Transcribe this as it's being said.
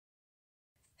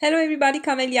Hello everybody,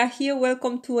 Camelia here.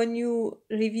 Welcome to a new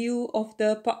review of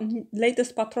the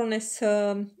latest Patrones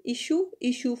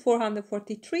issue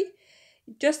 443.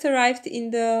 It just arrived in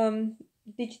the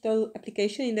digital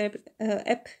application, in the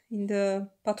app, in the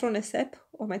Patrones app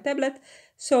on my tablet.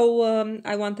 So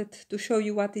I wanted to show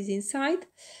you what is inside.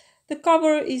 The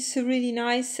cover is really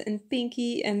nice and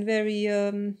pinky and very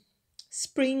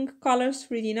spring colors,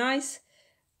 really nice.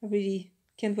 I really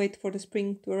can't wait for the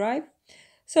spring to arrive.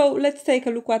 So let's take a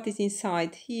look what is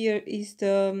inside. Here is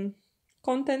the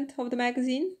content of the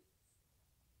magazine.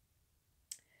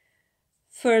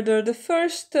 Further, the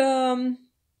first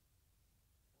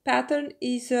pattern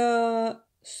is a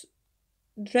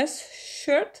dress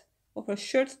shirt, of a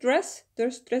dress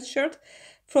shirt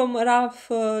from Ralph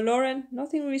Lauren.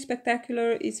 Nothing really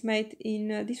spectacular. It's made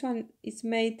in this one is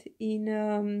made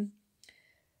in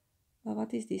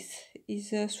what is this?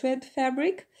 Is a suede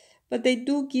fabric. But they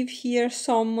do give here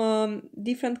some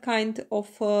different kind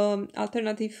of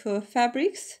alternative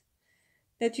fabrics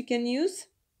that you can use.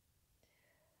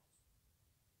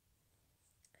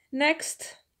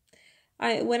 Next,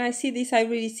 when I see this, I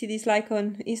really see this like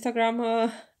an Instagram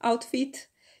outfit.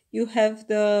 You have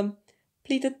the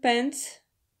pleated pants,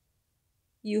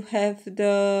 you have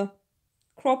the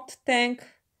cropped tank,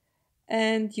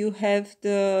 and you have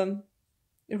the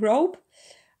robe.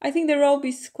 I think the robe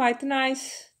is quite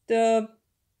nice.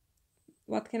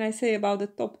 What can I say about the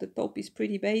top? The top is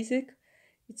pretty basic.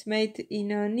 It's made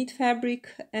in a knit fabric,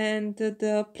 and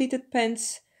the pleated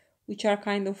pants, which are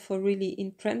kind of really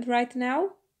in trend right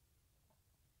now,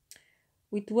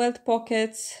 with welt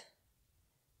pockets.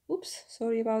 Oops,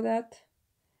 sorry about that.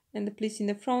 And the pleats in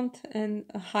the front and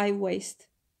a high waist.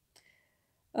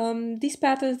 These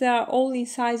patterns, they are all in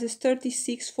sizes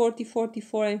 36, 40,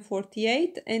 44 and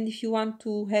 48, and if you want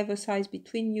to have a size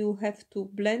between, you have to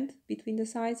blend between the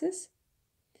sizes.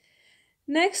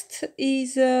 Next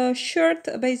is a shirt,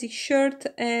 a basic shirt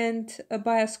and a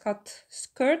bias cut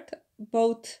skirt,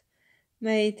 both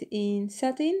made in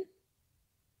satin.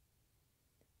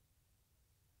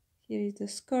 Here is the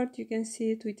skirt, you can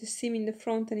see it with a seam in the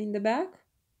front and in the back.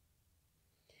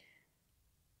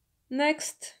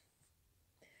 Next,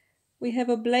 we have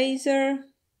a blazer,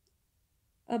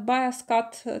 a bias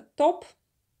cut top,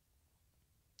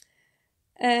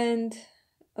 and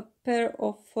a pair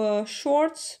of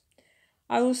shorts.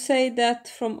 I will say that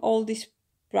from all this,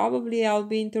 probably I'll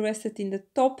be interested in the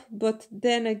top, but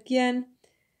then again,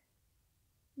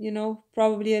 you know,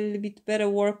 probably a little bit better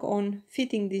work on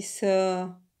fitting this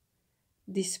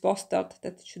this bustard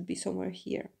that should be somewhere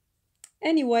here.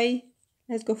 Anyway,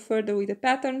 let's go further with the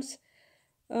patterns.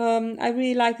 I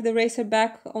really like the racer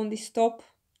back on this top.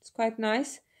 It's quite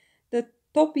nice. The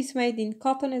top is made in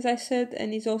cotton, as I said,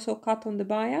 and is also cut on the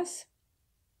bias.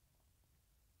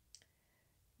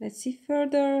 Let's see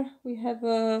further. We have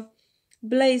a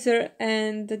blazer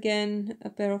and again a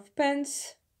pair of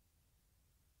pants.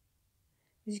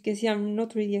 As you can see, I'm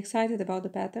not really excited about the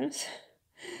patterns.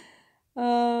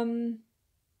 Yeah,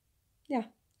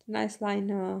 nice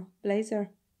line blazer.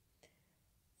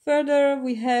 Further,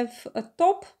 we have a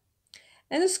top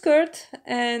and a skirt,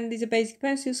 and it's a basic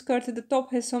pencil skirt. The top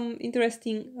has some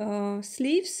interesting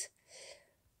sleeves,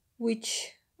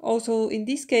 which also in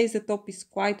this case the top is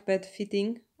quite bad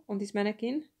fitting on this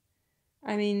mannequin.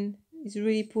 I mean, it's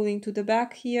really pulling to the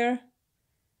back here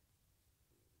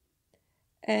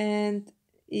and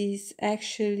is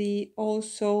actually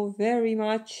also very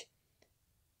much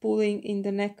pulling in the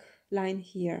neckline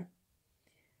here.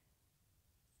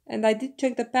 And I did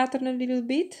check the pattern a little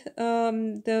bit.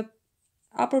 The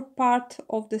upper part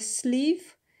of the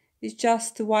sleeve is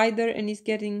just wider and is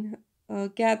getting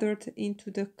gathered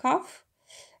into the cuff,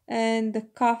 and the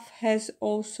cuff has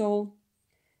also,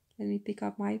 let me pick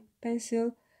up my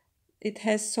pencil, it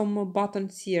has some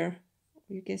buttons here.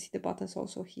 You can see the buttons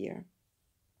also here.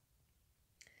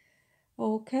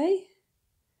 Okay,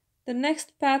 the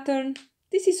next pattern,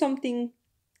 this is something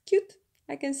cute,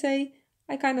 I can say.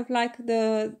 I kind of like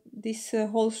this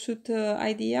whole shoot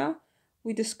idea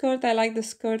with the skirt. I like the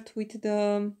skirt with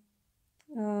the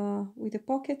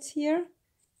pockets here,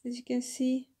 as you can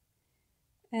see,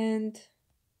 and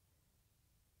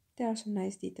there are some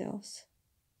nice details.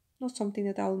 Not something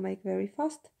that I will make very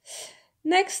fast.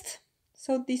 Next,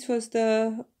 so this was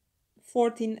the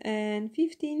 14 and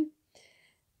 15.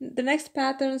 The next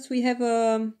patterns, we have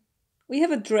a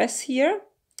dress here,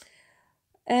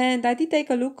 and I did take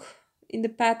a look in the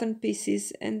pattern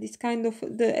pieces, and it's kind of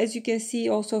as you can see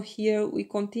also here, we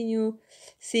continue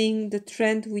seeing the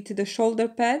trend with the shoulder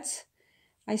pads.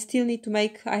 I still need to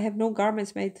make, I have no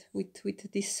garments made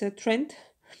with this trend,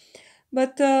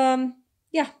 but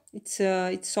yeah,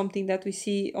 it's something that we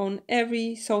see on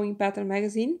every sewing pattern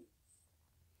magazine.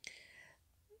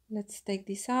 Let's take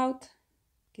this out.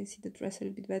 You can see the dress a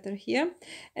little bit better here.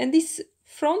 And this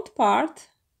front part,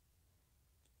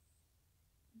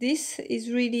 this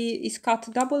is cut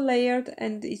double layered,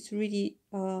 and it's really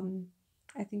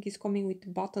I think it's coming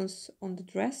with buttons on the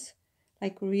dress,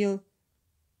 like real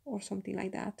or something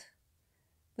like that.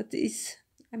 But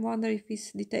I wonder if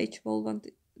it's detachable, but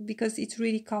because it's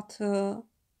really cut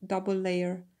double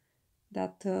layer,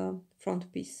 that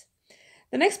front piece.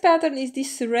 The next pattern is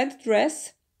this red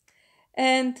dress,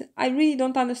 and I really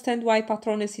don't understand why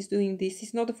Patrones is doing this.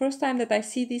 It's not the first time that I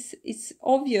see this. It's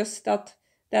obvious that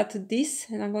this,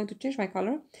 and I'm going to change my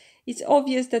color. It's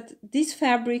obvious that this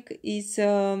fabric is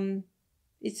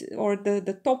or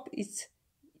the top is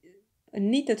a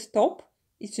knitted top.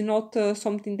 It's not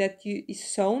something that is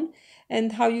sewn.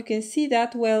 And how you can see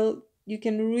that? Well, you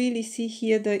can really see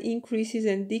here the increases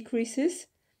and decreases,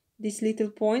 these little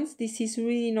points. This is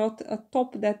really not a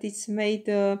top that is made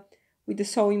with the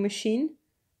sewing machine.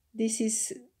 This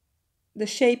is the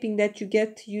shaping that you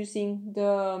get using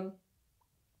the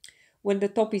when the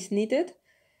top is knitted.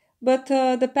 But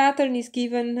the pattern is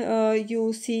given,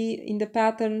 you see in the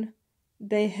pattern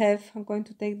they have, I'm going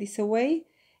to take this away.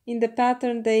 In the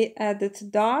pattern they added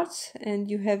darts,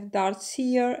 and you have darts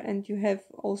here, and you have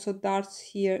also darts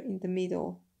here in the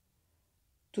middle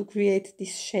to create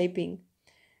this shaping.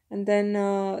 And then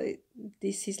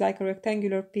this is like a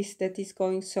rectangular piece that is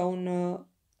going sewn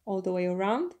all the way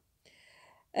around.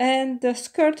 And the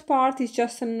skirt part is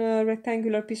just a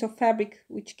rectangular piece of fabric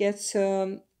which gets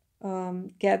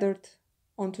gathered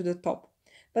onto the top.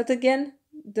 But again,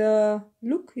 the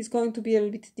look is going to be a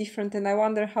little bit different, and I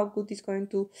wonder how good it's going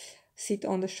to sit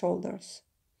on the shoulders.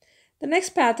 The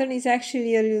next pattern is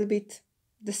actually a little bit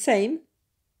the same,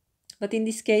 but in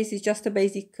this case it's just a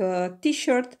basic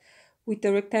t-shirt with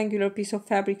a rectangular piece of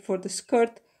fabric for the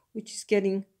skirt, which is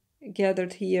getting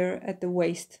gathered here at the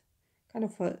waist, kind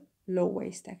of a low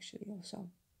waist actually also.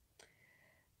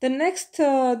 The next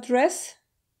dress,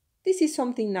 this is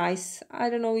something nice. I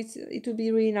don't know, it would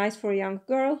be really nice for a young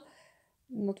girl.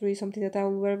 Not really something that I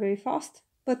will wear very fast,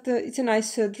 but it's a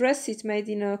nice dress. It's made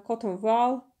in a cotton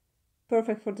voile,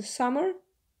 perfect for the summer.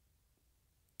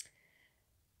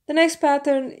 The next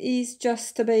pattern is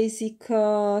just a basic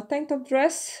tank top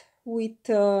dress with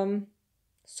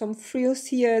some frills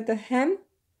here at the hem.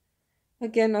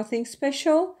 Again, nothing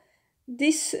special.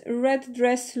 This red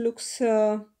dress looks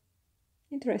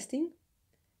interesting,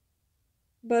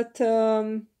 but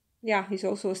yeah, it's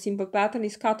also a simple pattern.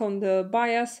 It's cut on the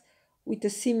bias with a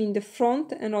seam in the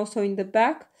front and also in the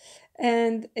back.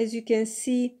 And as you can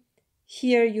see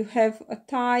here, you have a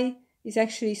tie is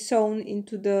actually sewn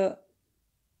into the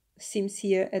seams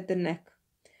here at the neck.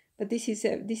 But this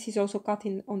is also cut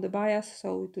in on the bias,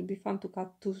 so it will be fun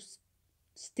to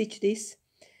stitch this.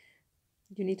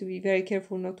 You need to be very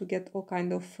careful not to get all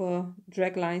kind of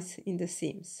drag lines in the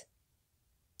seams.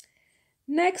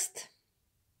 Next,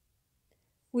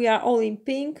 we are all in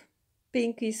pink.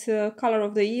 Pink is color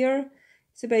of the year.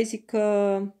 It's a basic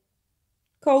coat,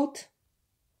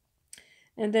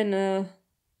 and then a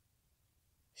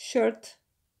shirt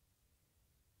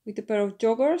with a pair of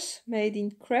joggers made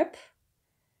in crepe.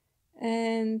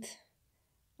 And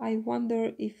I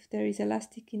wonder if there is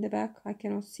elastic in the back. I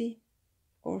cannot see.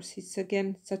 Of course, it's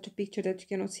again such a picture that you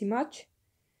cannot see much.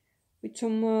 With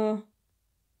some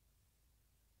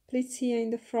pleats here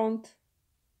in the front.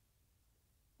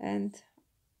 And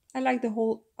I like the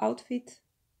whole outfit.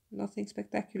 Nothing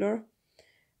spectacular.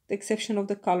 The exception of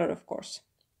the color, of course.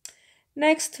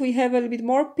 Next, we have a little bit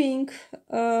more pink,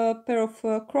 a pair of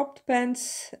cropped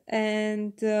pants,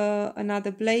 and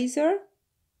another blazer.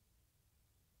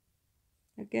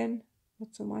 Again,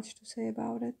 not so much to say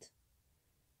about it.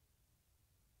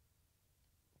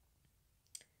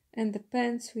 And the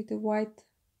pants with a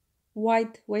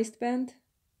white waistband.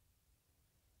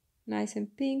 Nice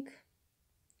and pink.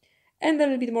 And a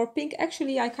little bit more pink.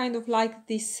 Actually, I kind of like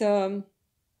this,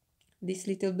 this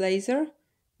little blazer.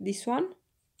 This one.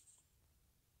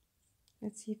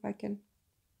 Let's see if I can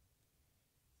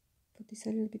put this a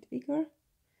little bit bigger.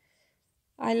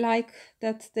 I like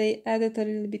that they added a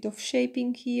little bit of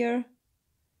shaping here.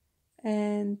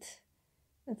 And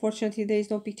unfortunately, there is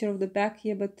no picture of the back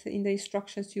here, but in the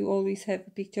instructions you always have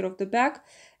a picture of the back.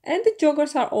 And the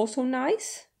joggers are also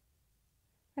nice.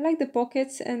 I like the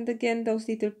pockets, and again those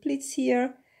little pleats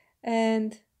here,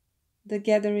 and the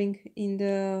gathering in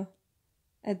the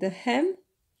at the hem.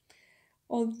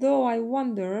 Although I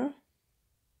wonder.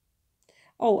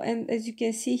 Oh, and as you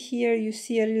can see here, you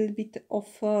see a little bit of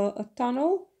a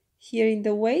tunnel here in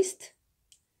the waist.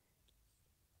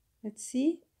 Let's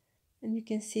see, and you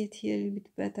can see it here a little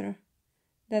bit better,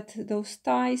 that those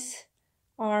ties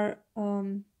are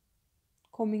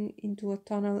coming into a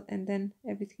tunnel, and then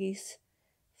everything is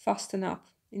fastened up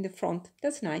in the front.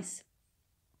 That's nice.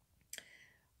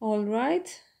 All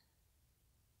right,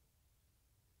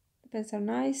 the pants are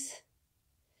nice.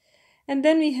 And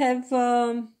then we have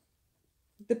the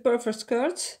puffer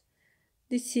skirts.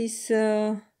 This is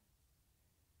a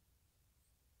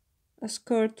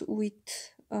skirt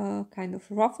with a kind of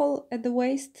ruffle at the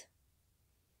waist,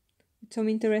 with some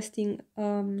interesting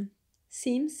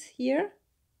seams here,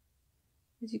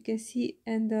 as you can see,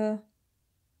 and the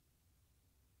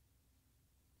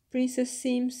princess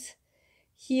seams.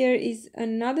 Here is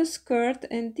another skirt,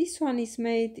 and this one is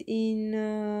made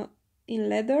in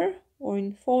leather or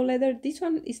in faux leather. This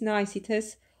one is nice. It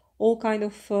has all kind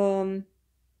of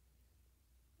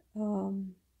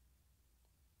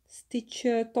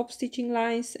top stitching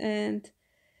lines, and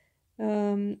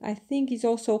I think it's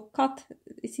also cut.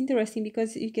 It's interesting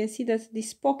because you can see that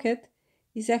this pocket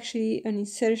is actually an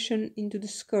insertion into the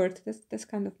skirt. That's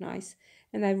kind of nice,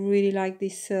 and I really like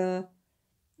this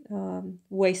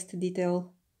waist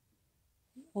detail,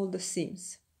 all the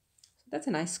seams. So that's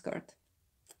a nice skirt.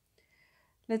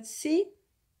 Let's see.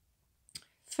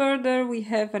 Further, we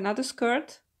have another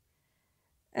skirt,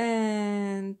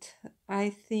 and I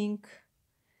think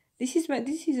this is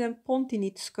a ponte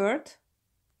knit skirt.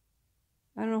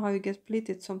 I don't know how you get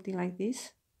pleated something like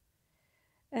this.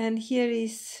 And here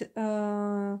is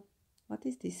what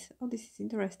is this? Oh, this is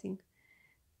interesting.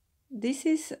 This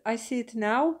is, I see it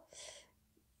now.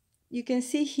 You can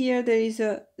see here there is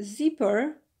a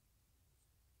zipper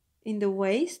in the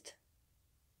waist,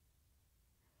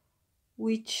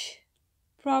 which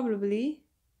probably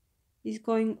is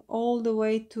going all the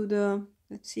way to the,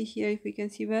 let's see here if we can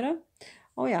see better.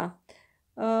 Oh yeah,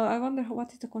 I wonder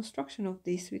what is the construction of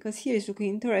this, because here is looking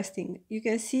interesting. You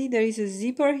can see there is a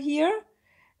zipper here,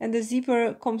 and the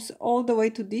zipper comes all the way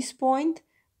to this point,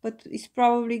 but it's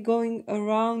probably going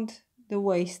around the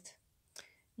waist.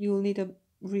 You will need a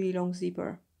really long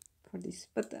zipper for this,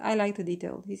 but I like the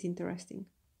detail. It's interesting.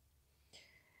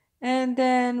 And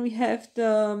then we have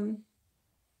the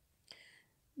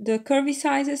curvy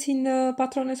sizes in the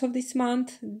Patrones of this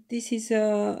month. This is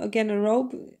again a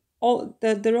robe. All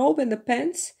the robe and the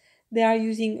pants, they are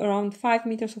using around 5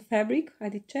 meters of fabric. I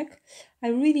did check. I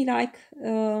really like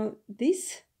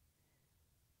this.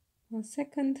 1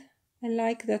 second. I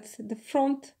like that the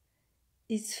front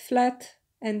is flat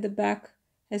and the back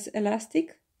has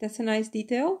elastic. That's a nice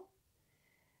detail.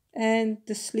 And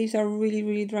the sleeves are really,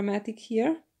 really dramatic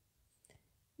here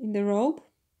in the robe.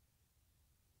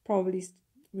 Probably it's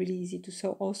really easy to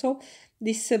sew also.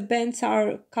 These bands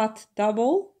are cut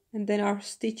double and then are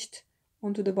stitched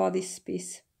onto the bodice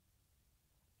piece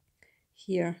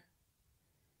here.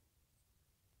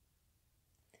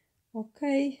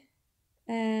 Okay,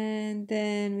 and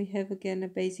then we have again a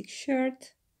basic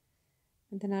shirt,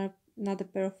 and then another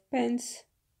pair of pants.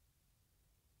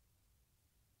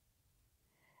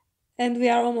 And we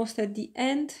are almost at the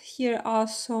end. Here are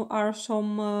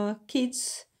some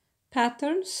kids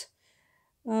patterns,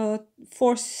 4,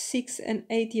 6 and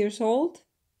 8 years old.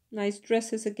 Nice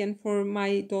dresses again for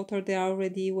my daughter. They are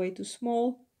already way too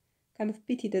small. Kind of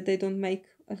pity that they don't make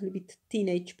a little bit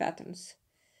teenage patterns.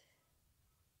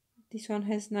 This one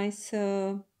has nice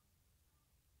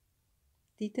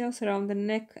details around the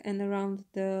neck and around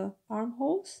the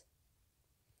armholes.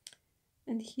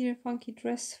 And here, funky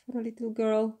dress for a little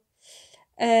girl.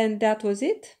 And that was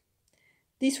it.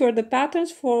 These were the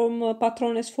patterns from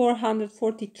Patrones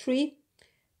 443.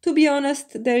 To be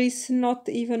honest, there is not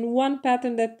even one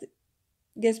pattern that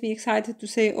gets me excited to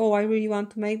say, oh, I really want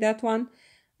to make that one.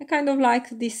 I kind of like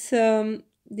this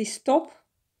this top,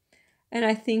 and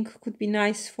I think could be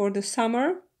nice for the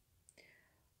summer.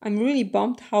 I'm really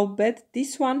bummed how bad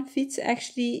this one fits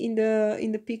actually in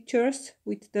the pictures,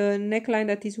 with the neckline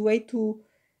that is way too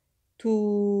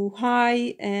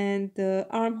high and the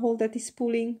armhole that is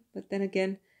pulling. But then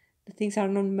again, the things are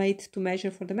not made to measure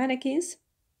for the mannequins.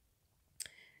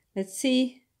 Let's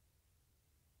see.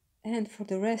 And for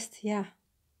the rest, yeah,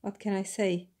 what can I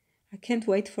say? I can't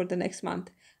wait for the next month.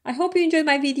 I hope you enjoyed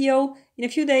my video. In a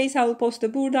few days I will post the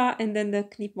Burda and then the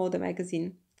Knip Mode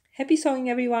magazine. Happy sewing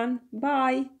everyone.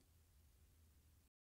 Bye!